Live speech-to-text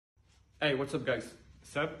Hey, what's up guys?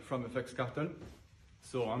 Seb from Fx Cartels.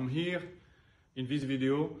 So I'm here in this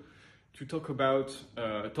video to talk about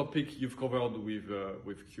a topic you've covered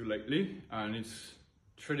with Q lately, and it's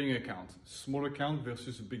trading account, small account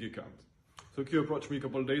versus a big account. So Q approached me a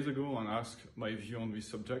couple of days ago and asked my view on this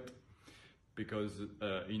subject because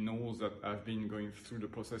he knows that I've been going through the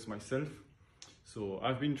process myself. So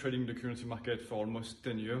I've been trading the currency market for almost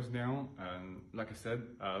 10 years now, and like I said,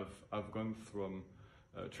 I've gone from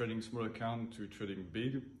trading small account to trading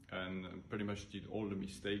big, and pretty much did all the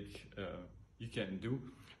mistake you can do.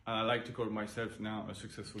 And I like to call myself now a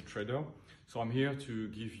successful trader. So I'm here to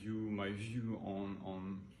give you my view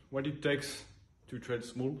on what it takes to trade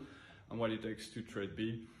small and what it takes to trade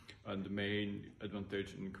big, and the main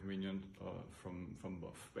advantage and inconvenience from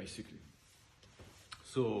both, basically.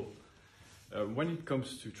 So when it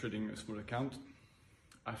comes to trading a small account,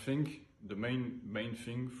 I think the main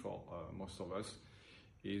thing for most of us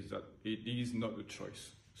is that it is not a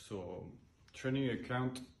choice. So trading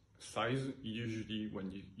account size, usually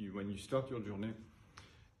when you start your journey,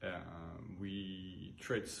 we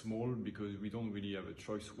trade small because we don't really have a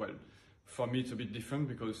choice. Well, for me it's a bit different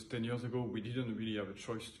because 10 years ago we didn't really have a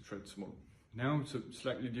choice to trade small. Now it's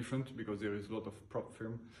slightly different because there is a lot of prop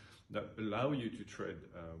firms that allow you to trade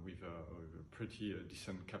with a pretty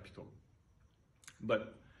decent capital.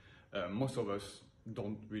 But most of us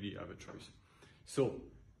don't really have a choice. So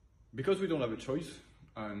because we don't have a choice,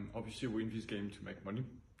 and obviously we're in this game to make money,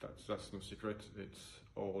 that's no secret. It's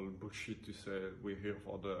all bullshit to say we're here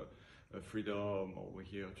for the freedom, or we're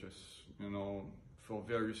here just, for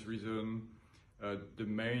various reasons. The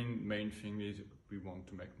main thing is we want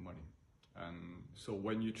to make money. And so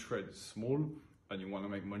when you trade small and you want to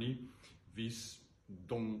make money, these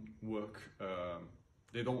don't work.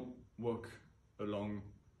 They don't work along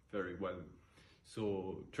very well.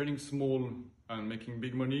 So trading small and making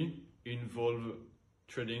big money involve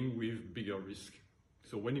trading with bigger risk.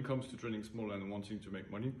 So when it comes to trading small and wanting to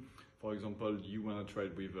make money, for example, you want to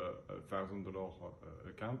trade with a $1,000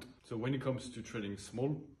 account. So when it comes to trading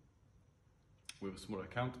small with a small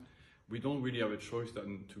account, we don't really have a choice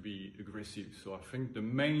than to be aggressive. So I think the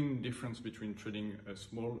main difference between trading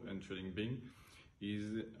small and trading big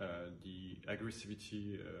is the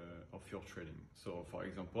aggressivity of your trading. So for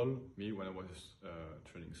example, me, when I was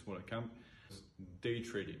trading small account, day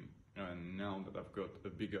trading. And now that I've got a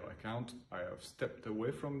bigger account, I have stepped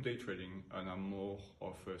away from day trading and I'm more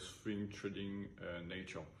of a swing trading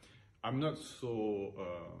nature. I'm not so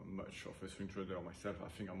much of a swing trader myself. I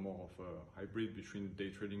think I'm more of a hybrid between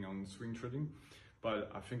day trading and swing trading,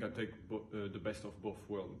 but I think I take the best of both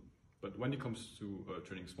worlds. But when it comes to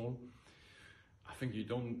trading small, I think you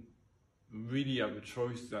don't really have a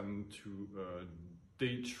choice than to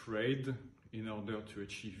day trade in order to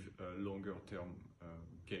achieve a longer term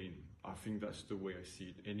gain. I think that's the way I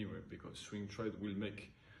see it anyway, because swing trade will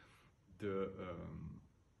make the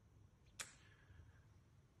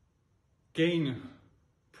gain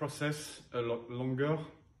process a lot longer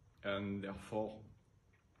and therefore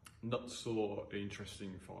not so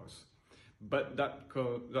interesting for us. But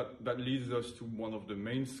that leads us to one of the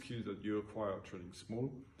main skills that you acquire trading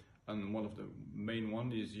small, and one of the main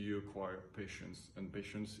one is you acquire patience. And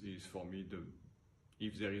patience is, for me,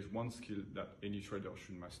 if there is one skill that any trader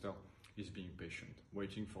should master, is being patient,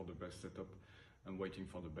 waiting for the best setup and waiting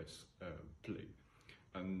for the best play.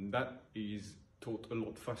 And that is taught a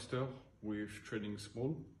lot faster with trading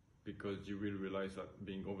small, because you will realize that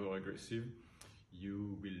being over aggressive,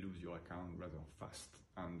 you will lose your account rather fast,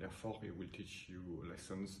 and therefore it will teach you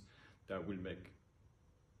lessons that will make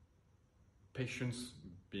patience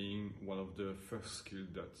being one of the first skills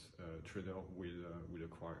that a trader will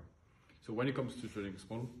acquire. So when it comes to trading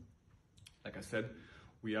small, like I said,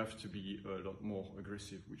 we have to be a lot more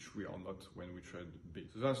aggressive, which we are not when we trade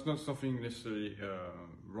big. So that's not something necessarily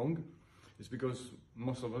wrong. It's because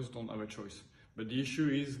most of us don't have a choice. But the issue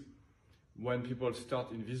is, when people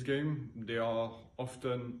start in this game, they are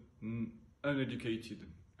often uneducated,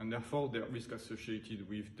 and therefore their risk associated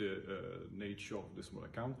with the nature of the small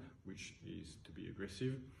account, which is to be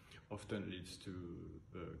aggressive, often leads to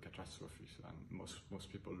catastrophes, and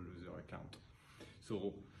most people lose their account.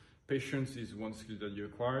 So patience is one skill that you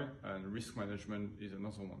acquire, and risk management is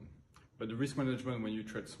another one. But the risk management when you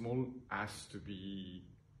trade small has to be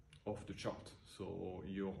off the chart. So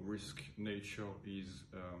your risk nature is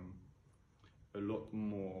a lot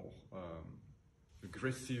more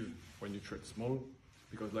aggressive when you trade small,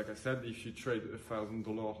 because like I said, if you trade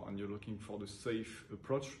 $1,000 and you're looking for the safe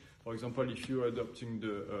approach, for example, if you're adopting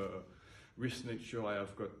the risk nature I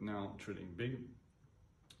have got now trading big,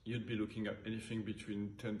 you'd be looking at anything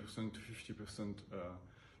between 10% to 50%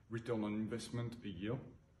 return on investment a year,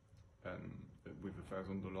 and with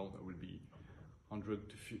 $1,000 that will be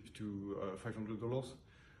 $100 to $500,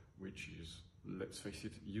 which is, let's face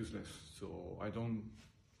it, useless. So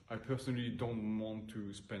I personally don't want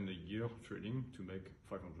to spend a year trading to make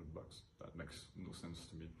 $500. That makes no sense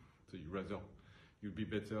to me. So you'd be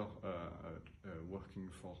better working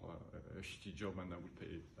for a shitty job, and I would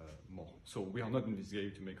pay more. So we are not in this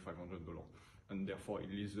game to make $500, and therefore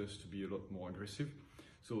it leads us to be a lot more aggressive.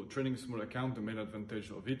 So trading small account, the main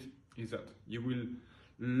advantage of it is that you will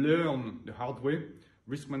learn the hard way,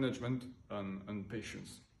 risk management and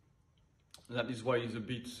patience. That is why it's a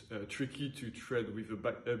bit tricky to trade with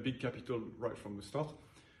a big capital right from the start,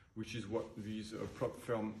 which is what these prop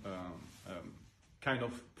firm kind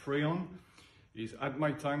of prey on. Is at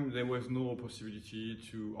my time there was no possibility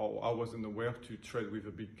to, or I wasn't aware to trade with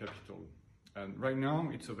a big capital, and right now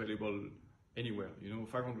it's available anywhere. You know,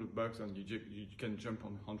 $500 and you can jump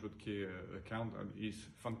on 100K account, and it's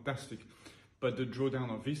fantastic. But the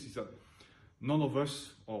drawdown of this is that none of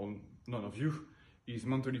us, or none of you, is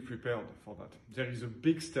mentally prepared for that. There is a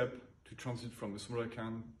big step to transit from a small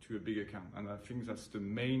account to a big account, and I think that's the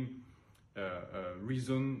main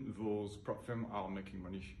reason those prop firms are making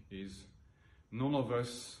money. Is none of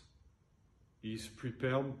us is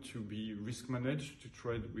prepared to be risk managed to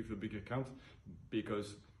trade with a big account,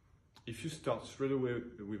 because if you start straight away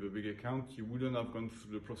with a big account, you wouldn't have gone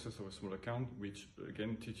through the process of a small account, which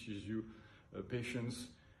again teaches you patience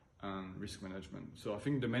and risk management. So I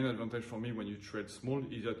think the main advantage for me when you trade small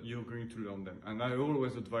is that you're going to learn them. And I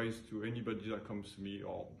always advise to anybody that comes to me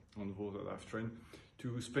or on those that I've trained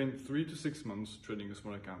to spend 3 to 6 months trading a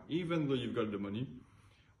small account, even though you've got the money.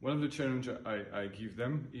 One of the challenges I give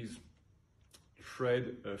them is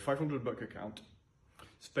trade a $500 account,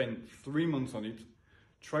 spend 3 months on it,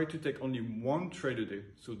 try to take only one trade a day,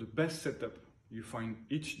 so the best setup you find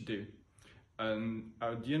each day, and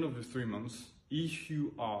at the end of the 3 months, if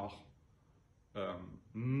you are,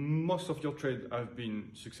 most of your trades have been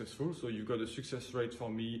successful, so you've got a success rate for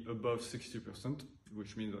me above 60%,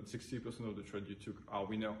 which means that 60% of the trade you took are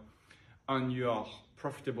winner, and you are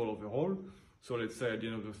profitable overall. So let's say at the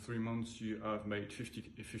end of the 3 months you have made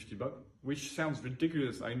 $50, which sounds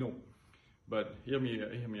ridiculous, I know, but hear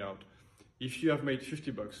me out. If you have made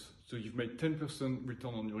 $50, so you've made 10%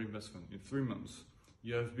 return on your investment in 3 months,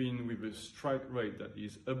 you have been with a strike rate that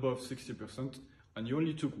is above 60%, and you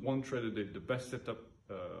only took one trade a day, the best setup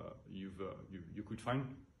you could find,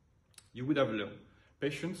 you would have learned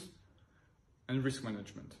patience and risk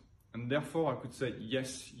management. And therefore I could say,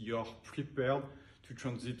 yes, you are prepared to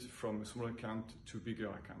transit from a small account to a bigger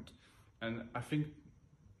account. And I think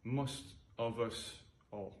most of us,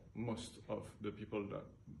 or most of the people that,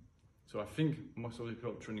 so I think most of the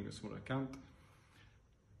people trading a small account,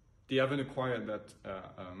 they haven't acquired that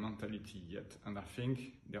mentality yet. And I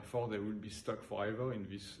think, therefore, they will be stuck forever in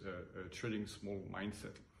this trading small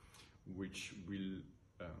mindset, which will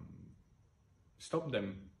stop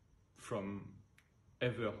them from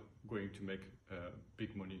ever going to make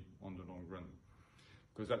big money on the long run.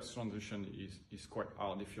 Because that transition is quite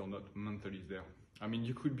hard if you're not mentally there. I mean,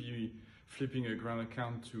 you could be flipping a grand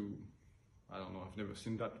account to, I don't know, I've never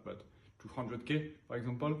seen that, but to 100K, for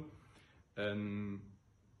example, and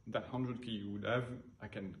that 100K you would have, I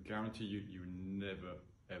can guarantee you, you never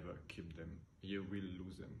ever keep them. You will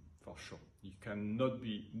lose them for sure. You cannot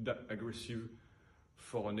be that aggressive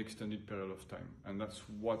for an extended period of time, and that's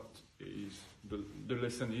what is the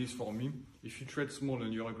lesson is for me. If you trade small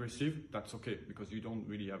and you're aggressive, that's okay, because you don't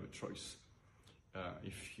really have a choice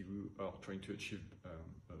if you are trying to achieve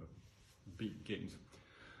big gains.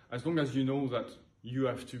 As long as you know that you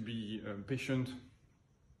have to be patient,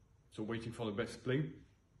 so waiting for the best play,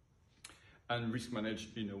 and risk manage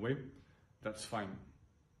in a way, that's fine.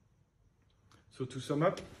 So to sum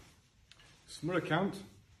up, small account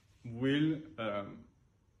will,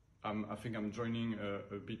 I think I'm joining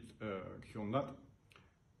a bit on that.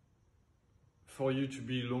 For you to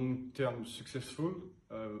be long-term successful,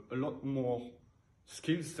 a lot more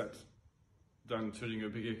skill set than trading a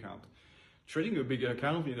big account. Trading a big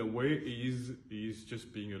account in a way is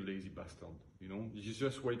just being a lazy bastard. You know, you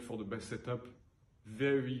just wait for the best setup,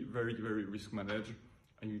 very risk managed,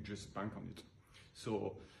 and you just bank on it.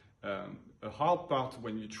 So a hard part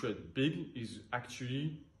when you trade big is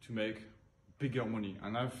actually to make bigger money.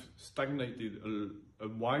 And I've stagnated a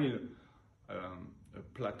while, a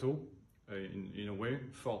plateau in a way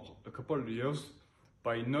for a couple of years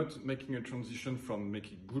by not making a transition from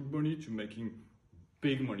making good money to making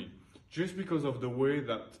big money. Just because of the way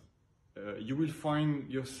that you will find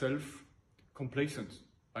yourself complacent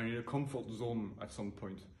and in a comfort zone at some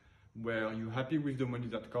point. where you're happy with the money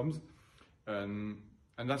that comes, and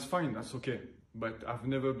that's fine, that's okay. But I've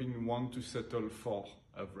never been one to settle for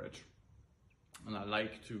average, and I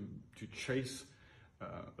like to chase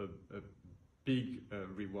a big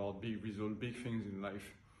reward, big result, big things in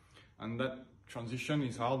life. And that transition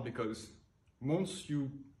is hard because once you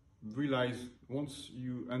realize, once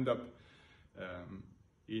you end up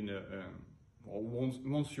or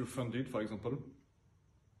once you're funded, for example,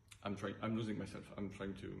 I'm losing myself. I'm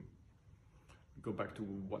trying to go back to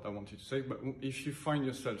what I wanted to say. But if you find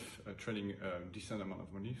yourself trading a decent amount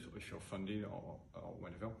of money, so if you're funded or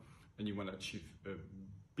whatever, and you want to achieve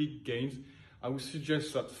big gains, I would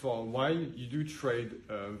suggest that for a while you do trade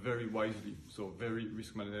very wisely, so very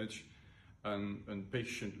risk managed and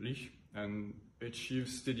patiently, and achieve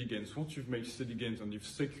steady gains. Once you've made steady gains and you've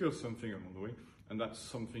secured something along the way, and that's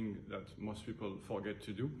something that most people forget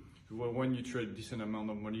to do. Well, when you trade decent amount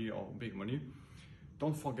of money or big money,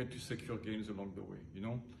 don't forget to secure gains along the way. You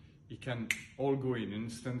know, it can all go in an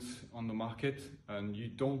instant on the market, and you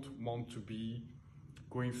don't want to be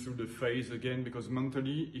going through the phase again, because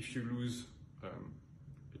mentally, if you lose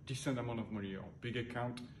a decent amount of money or big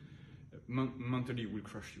account, mentally will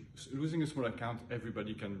crush you. So losing a small account,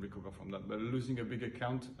 everybody can recover from that, but losing a big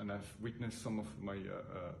account, and I've witnessed some of my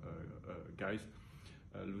guys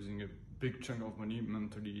losing a big chunk of money,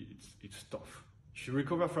 mentally it's tough. If you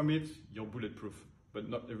recover from it, you're bulletproof, but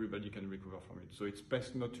not everybody can recover from it. So it's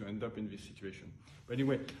best not to end up in this situation. But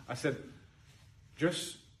anyway, I said,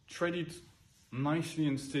 just trade it nicely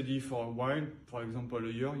and steady for a while, for example, a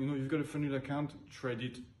year. You know, you've got a funded account, trade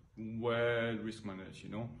it well risk managed, you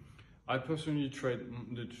know. I personally trade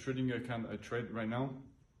the trading account I trade right now.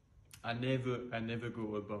 I never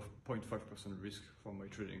go above 0.5% risk for my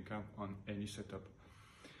trading account on any setup,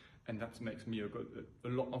 and that makes me a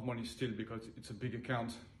lot of money still, because it's a big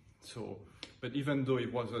account. So, but even though if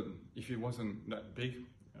it wasn't that big,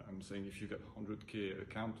 I'm saying if you got 100k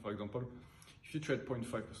account, for example, if you trade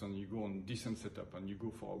 0.5%, you go on decent setup and you go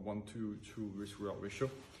for a 1-2 risk reward ratio,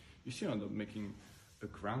 you still end up making a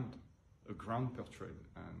grand per trade.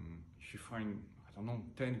 And if you find, I don't know,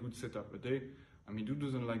 10 good setup a day, I mean, who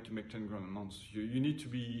doesn't like to make 10 grand a month? You need to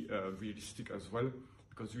be realistic as well,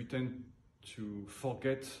 because we tend to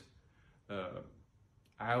forget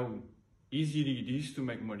how easily it is to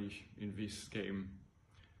make money in this game,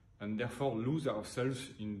 and therefore lose ourselves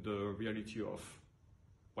in the reality of,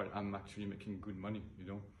 well, I'm actually making good money, you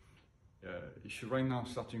know. If you're right now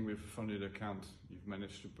starting with a funded account, you've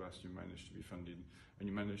managed to pass, you managed to be funded, and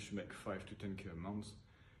you managed to make 5 to 10k a month,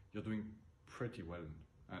 you're doing pretty well,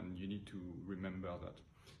 and you need to remember that.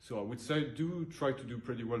 So I would say do try to do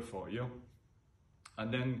pretty well for a year,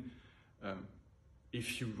 and then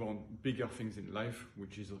if you want bigger things in life,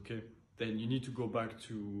 which is okay, then you need to go back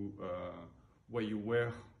to where you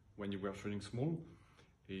were when you were trading small,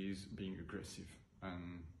 is being aggressive.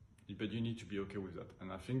 But you need to be okay with that.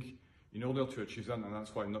 And I think in order to achieve that, and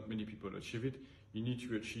that's why not many people achieve it, you need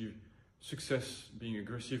to achieve success being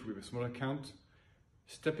aggressive with a small account,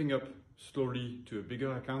 stepping up slowly to a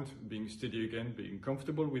bigger account, being steady again, being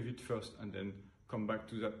comfortable with it first, and then come back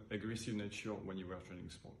to that aggressive nature when you were trading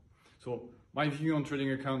small. So my view on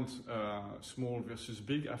trading accounts, small versus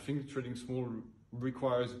big, I think trading small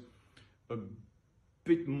requires a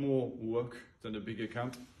bit more work than a big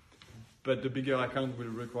account, but the bigger account will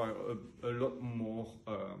require a lot more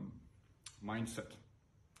mindset.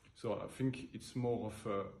 So I think it's more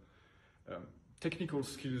of technical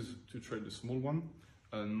skills to trade the small one,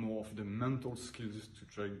 and more of the mental skills to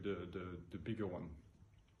trade the bigger one.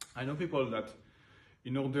 I know people that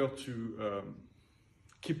in order to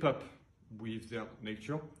keep up with their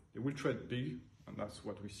nature, they will trade big, and that's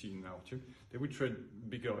what we see in our team. They will trade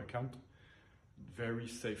bigger account very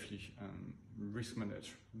safely and risk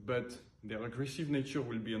manage, but their aggressive nature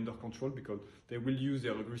will be under control, because they will use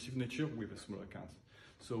their aggressive nature with a small account.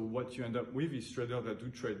 So what you end up with is traders that do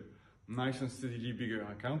trade nice and steadily bigger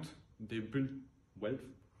account, they build wealth,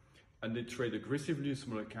 and they trade aggressively a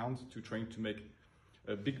small account to trying to make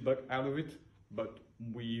a big buck out of it, but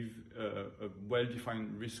with a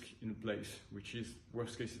well-defined risk in place, which is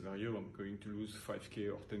worst case scenario, I'm going to lose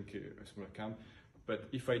 5k or 10k a small account. But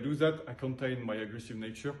if I do that, I contain my aggressive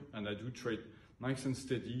nature, and I do trade nice and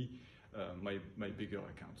steady my bigger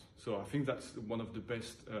account. So I think that's one of the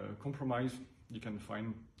best compromise you can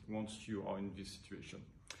find once you are in this situation.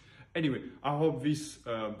 Anyway, I hope this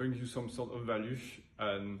brings you some sort of value,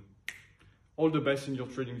 and all the best in your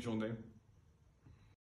trading journey.